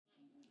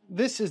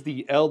This is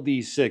the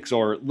LD6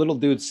 or Little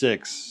Dude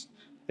 6.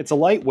 It's a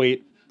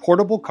lightweight,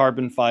 portable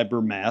carbon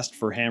fiber mast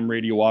for ham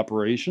radio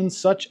operations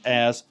such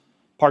as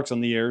parks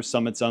on the air,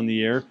 summits on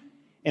the air,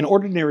 and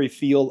ordinary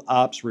field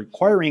ops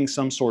requiring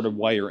some sort of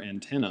wire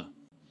antenna.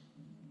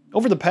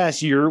 Over the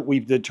past year,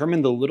 we've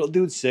determined the Little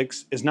Dude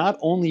 6 is not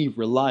only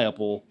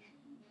reliable,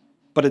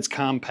 but it's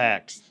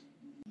compact.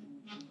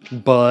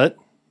 But,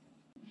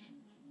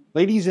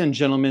 ladies and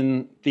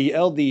gentlemen, the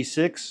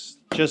LD6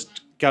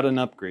 just got an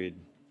upgrade.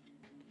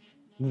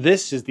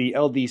 This is the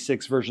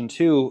LD6 version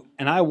 2,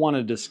 and I want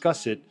to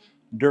discuss it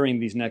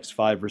during these next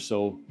 5 or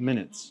so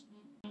minutes.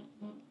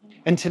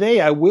 And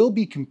today I will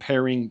be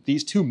comparing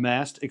these two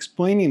masts,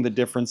 explaining the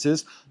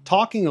differences,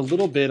 talking a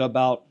little bit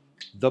about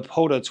the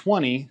POTA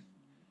 20,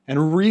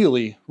 and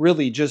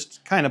really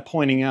just kind of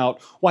pointing out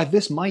why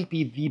this might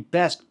be the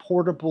best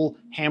portable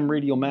ham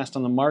radio mast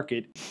on the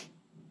market.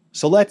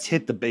 So let's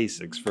hit the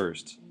basics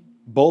first.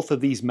 Both of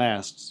these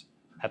masts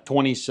have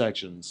 20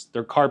 sections.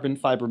 They're carbon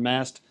fiber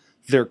mast.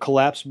 They're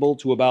collapsible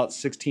to about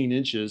 16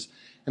 inches,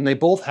 and they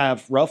both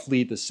have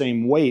roughly the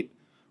same weight,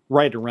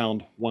 right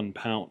around 1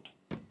 pound.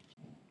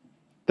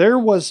 There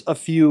was a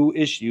few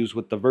issues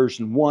with the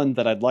version 1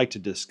 that I'd like to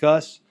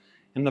discuss,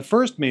 and the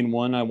first main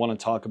one I want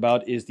to talk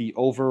about is the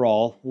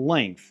overall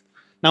length.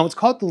 Now it's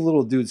called the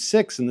Little Dude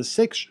 6, and the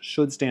 6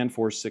 should stand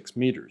for 6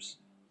 meters.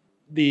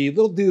 The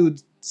Little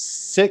Dude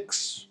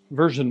 6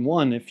 version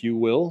 1, if you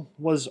will,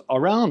 was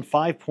around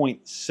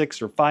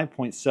 5.6 or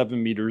 5.7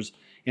 meters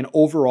in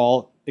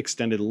overall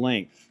extended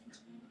length.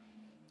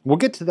 We'll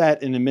get to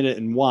that in a minute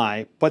and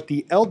why, but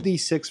the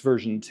LD6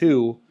 version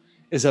 2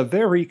 is a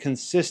very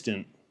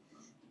consistent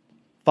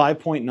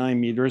 5.9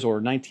 meters or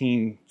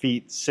 19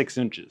 feet 6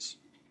 inches.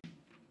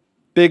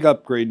 Big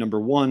upgrade number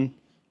 1,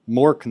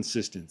 more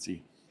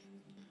consistency.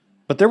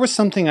 But there was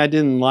something I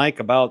didn't like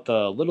about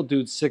the Little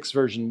Dude 6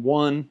 version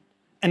 1,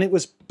 and it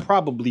was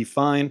probably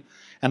fine,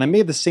 and I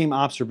made the same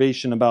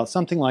observation about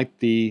something like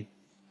the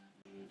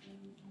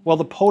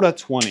POTA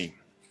 20.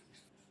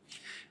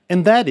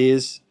 And that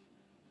is,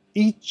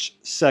 each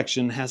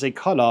section has a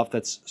cutoff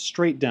that's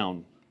straight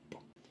down.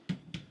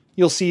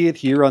 You'll see it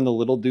here on the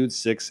Little Dude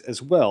 6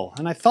 as well.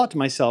 And I thought to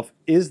myself,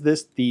 is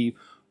this the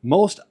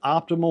most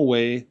optimal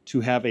way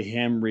to have a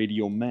ham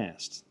radio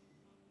mast?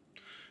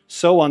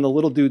 So on the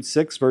Little Dude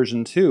 6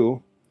 version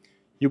 2,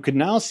 you can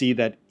now see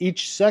that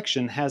each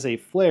section has a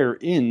flare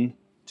in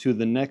to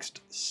the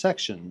next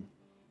section.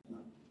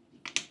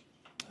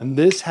 And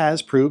this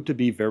has proved to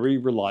be very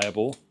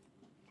reliable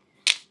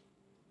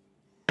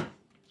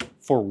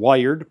for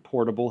wired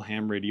portable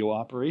ham radio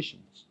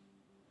operations.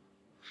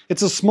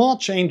 It's a small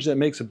change that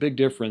makes a big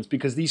difference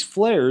because these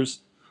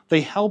flares,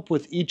 they help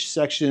with each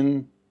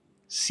section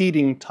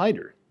seating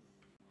tighter.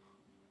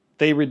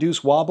 They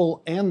reduce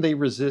wobble and they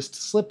resist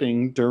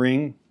slipping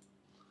during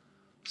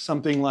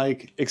something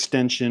like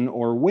extension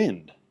or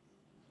wind.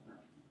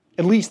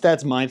 At least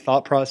that's my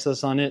thought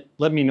process on it.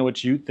 Let me know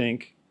what you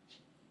think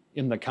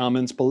in the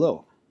comments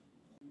below.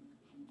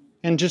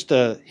 And just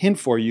a hint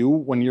for you,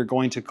 when you're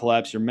going to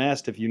collapse your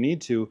mast, if you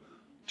need to,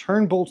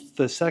 turn both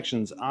the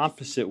sections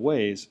opposite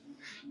ways,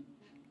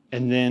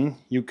 and then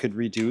you could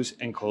reduce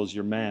and close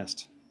your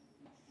mast.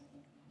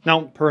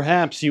 Now,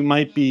 perhaps you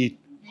might be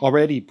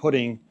already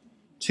putting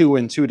 2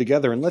 and 2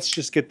 together, and let's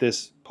just get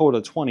this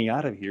POTA 20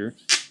 out of here.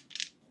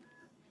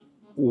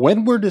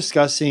 When we're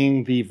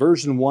discussing the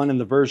version 1 and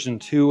the version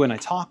 2, and I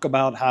talk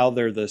about how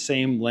they're the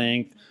same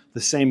length,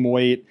 the same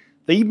weight,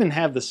 they even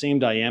have the same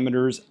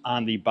diameters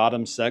on the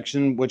bottom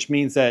section, which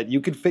means that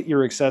you could fit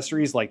your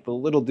accessories like the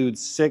Little Dude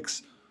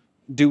 6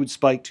 DUDE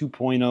SPIKE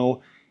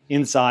 2.0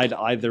 inside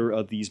either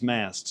of these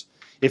masts.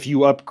 If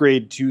you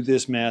upgrade to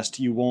this mast,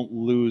 you won't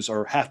lose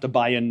or have to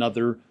buy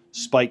another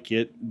spike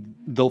kit.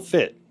 They'll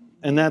fit.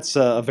 And that's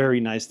a very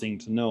nice thing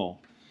to know.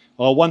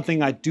 Well, one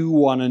thing I do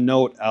want to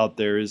note out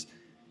there is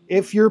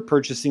if you're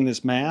purchasing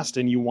this mast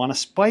and you want a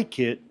spike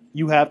kit,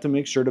 you have to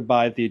make sure to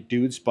buy the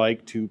DUDE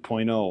SPIKE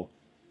 2.0.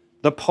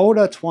 The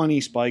POTA 20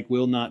 spike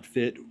will not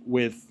fit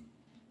with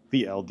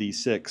the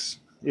LD6.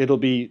 It'll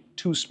be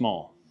too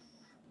small.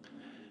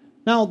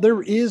 Now,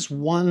 there is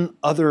one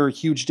other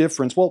huge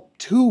difference, well,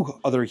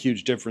 2 other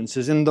huge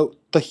differences, and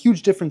the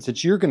huge difference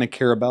that you're going to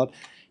care about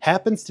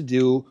happens to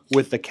do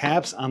with the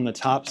caps on the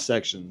top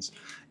sections,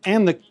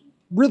 and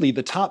really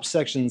the top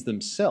sections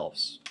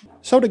themselves.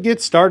 So to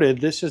get started,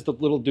 this is the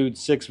Little Dude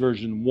 6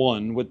 version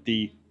 1 with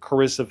the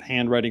cursive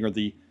handwriting, or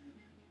the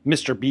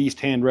Mr. Beast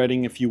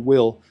handwriting, if you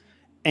will.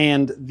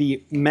 And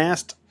the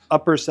mast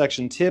upper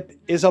section tip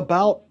is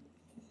about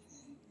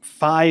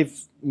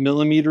 5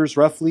 millimeters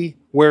roughly,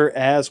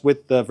 whereas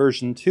with the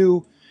version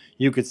 2,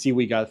 you could see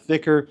we got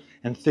thicker,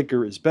 and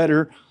thicker is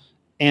better,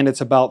 and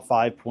it's about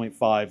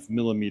 5.5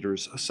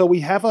 millimeters. So we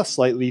have a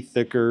slightly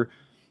thicker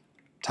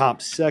top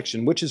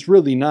section, which is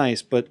really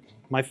nice, but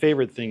my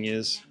favorite thing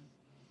is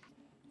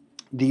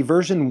the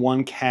version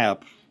 1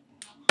 cap,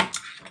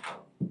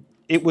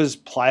 it was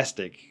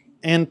plastic,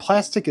 and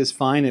plastic is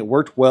fine, it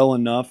worked well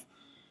enough.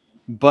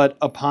 But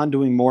upon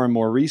doing more and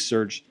more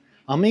research,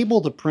 I'm able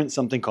to print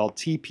something called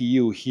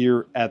TPU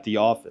here at the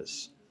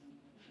office.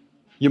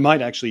 You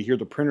might actually hear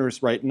the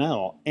printers right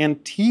now.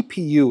 And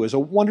TPU is a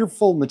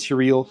wonderful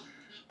material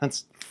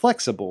that's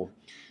flexible.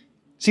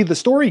 See, the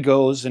story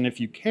goes, and if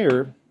you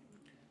care,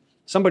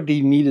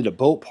 somebody needed a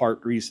boat part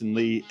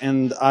recently,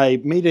 and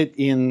I made it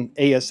in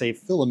ASA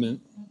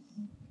filament,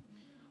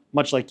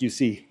 much like you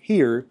see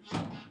here.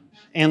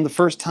 And the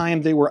first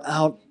time they were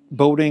out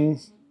boating,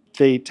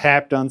 they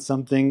tapped on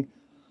something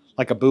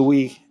like a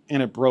buoy,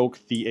 and it broke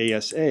the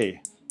ASA.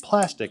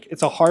 Plastic.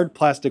 It's a hard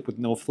plastic with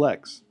no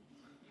flex.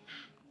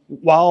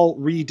 While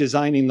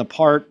redesigning the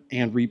part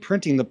and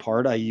reprinting the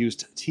part, I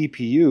used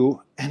TPU,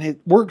 and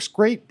it works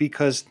great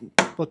because,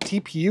 well,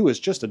 TPU is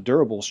just a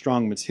durable,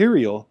 strong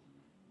material.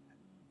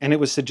 And it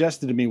was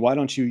suggested to me, why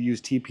don't you use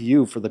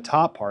TPU for the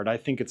top part? I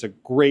think it's a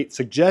great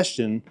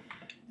suggestion.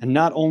 And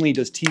not only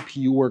does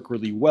TPU work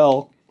really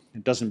well,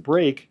 it doesn't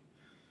break,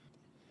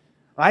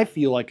 I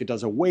feel like it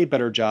does a way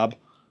better job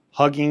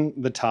hugging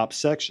the top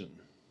section.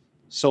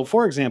 So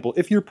for example,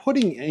 if you're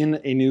putting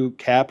in a new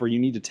cap or you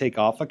need to take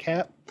off a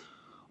cap,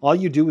 all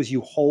you do is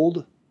you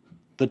hold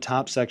the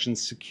top section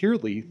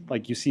securely,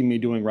 like you see me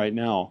doing right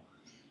now.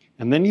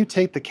 And then you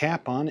take the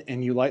cap on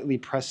and you lightly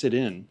press it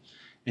in,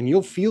 and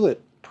you'll feel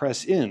it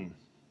press in.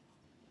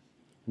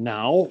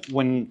 Now,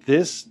 when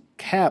this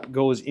cap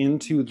goes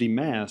into the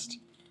mast,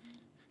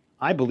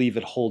 I believe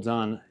it holds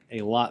on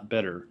a lot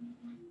better.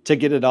 To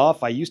get it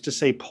off, I used to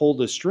say pull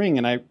the string,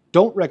 and I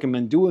don't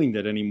recommend doing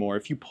that anymore.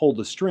 If you pull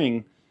the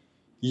string,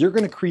 you're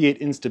going to create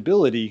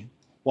instability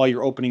while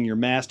you're opening your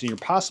mast, and you're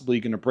possibly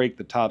going to break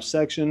the top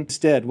section.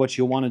 Instead, what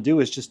you'll want to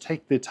do is just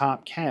take the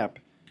top cap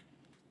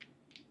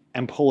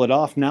and pull it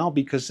off. Now,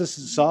 because this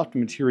is soft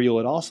material,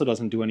 it also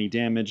doesn't do any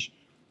damage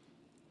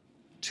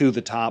to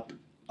the top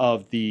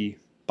of the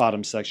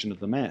bottom section of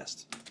the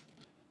mast.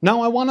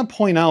 Now, I want to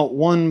point out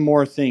one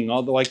more thing,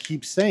 although I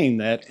keep saying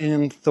that,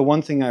 and the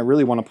one thing I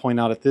really want to point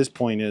out at this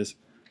point is,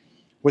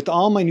 with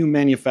all my new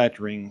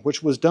manufacturing,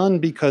 which was done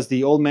because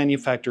the old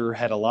manufacturer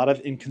had a lot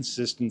of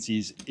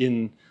inconsistencies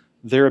in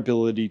their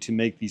ability to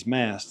make these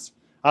masts.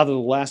 Out of the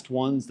last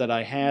ones that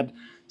I had,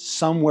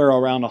 somewhere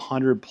around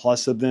 100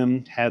 plus of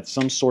them had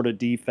some sort of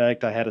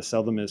defect. I had to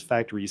sell them as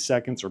factory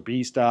seconds or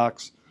B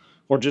stocks,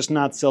 or just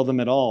not sell them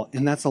at all.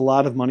 And that's a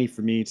lot of money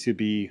for me to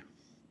be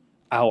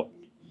out.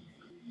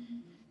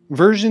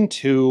 Version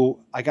 2,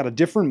 I got a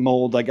different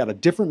mold, I got a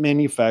different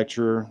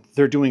manufacturer.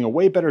 They're doing a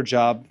way better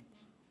job.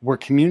 We're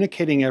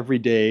communicating every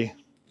day,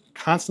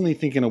 constantly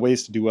thinking of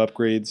ways to do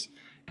upgrades.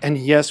 And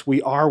yes,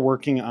 we are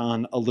working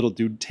on a little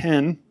dude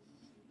 10,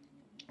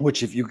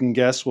 which, if you can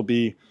guess, will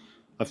be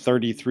a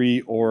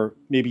 33 or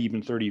maybe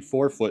even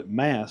 34 foot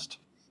mast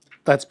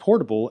that's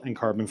portable and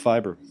carbon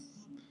fiber.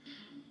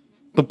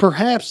 But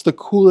perhaps the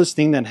coolest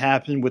thing that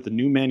happened with the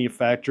new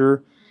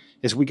manufacturer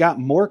is we got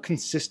more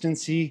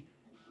consistency,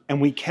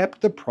 and we kept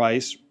the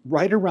price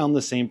right around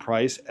the same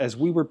price as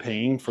we were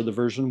paying for the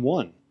version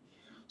 1.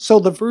 So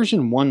the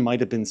version 1 might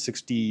have been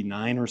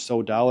 $69 or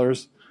so.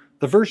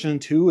 The version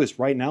 2 is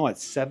right now at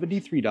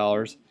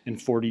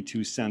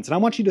 $73.42. And I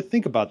want you to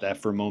think about that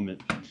for a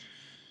moment.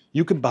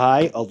 You could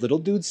buy a Little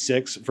Dude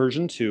 6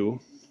 version 2.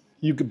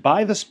 You could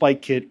buy the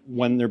spike kit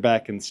when they're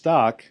back in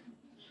stock.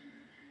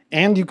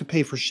 And you could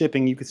pay for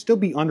shipping. You could still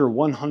be under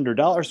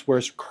 $100,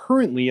 whereas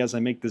currently, as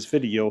I make this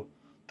video,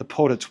 the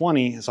POTA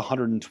 20 is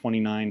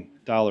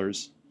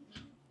 $129.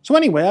 So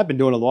anyway, I've been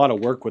doing a lot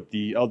of work with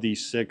the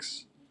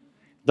LD6.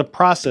 The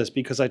process,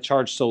 because I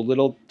charge so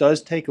little,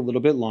 does take a little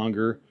bit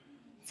longer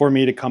for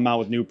me to come out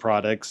with new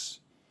products.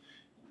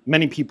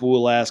 Many people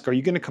will ask, are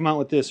you going to come out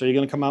with this? Are you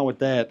going to come out with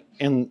that?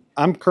 And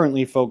I'm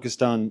currently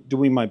focused on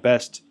doing my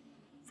best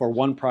for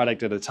one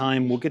product at a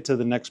time. We'll get to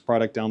the next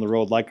product down the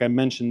road. Like I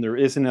mentioned, there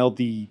is an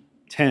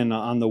LD10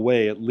 on the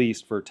way, at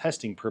least for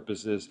testing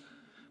purposes,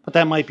 but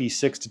that might be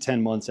 6 to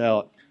 10 months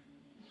out.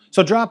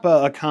 So drop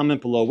a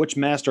comment below. Which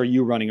mast are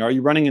you running? Are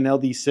you running an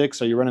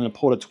LD6? Are you running a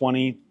POTA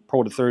 20,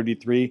 POTA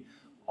 33?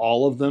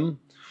 All of them?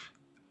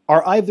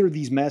 Are either of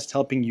these masts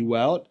helping you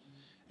out?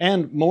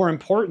 And more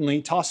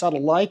importantly, toss out a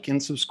like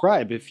and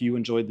subscribe if you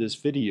enjoyed this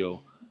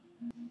video.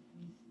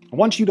 I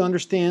want you to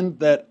understand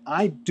that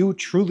I do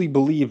truly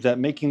believe that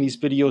making these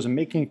videos and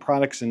making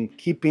products and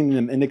keeping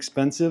them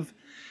inexpensive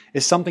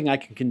is something I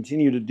can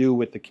continue to do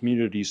with the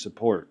community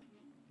support.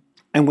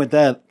 And with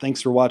that,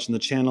 thanks for watching the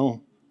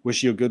channel.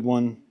 Wish you a good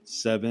one.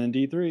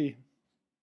 73.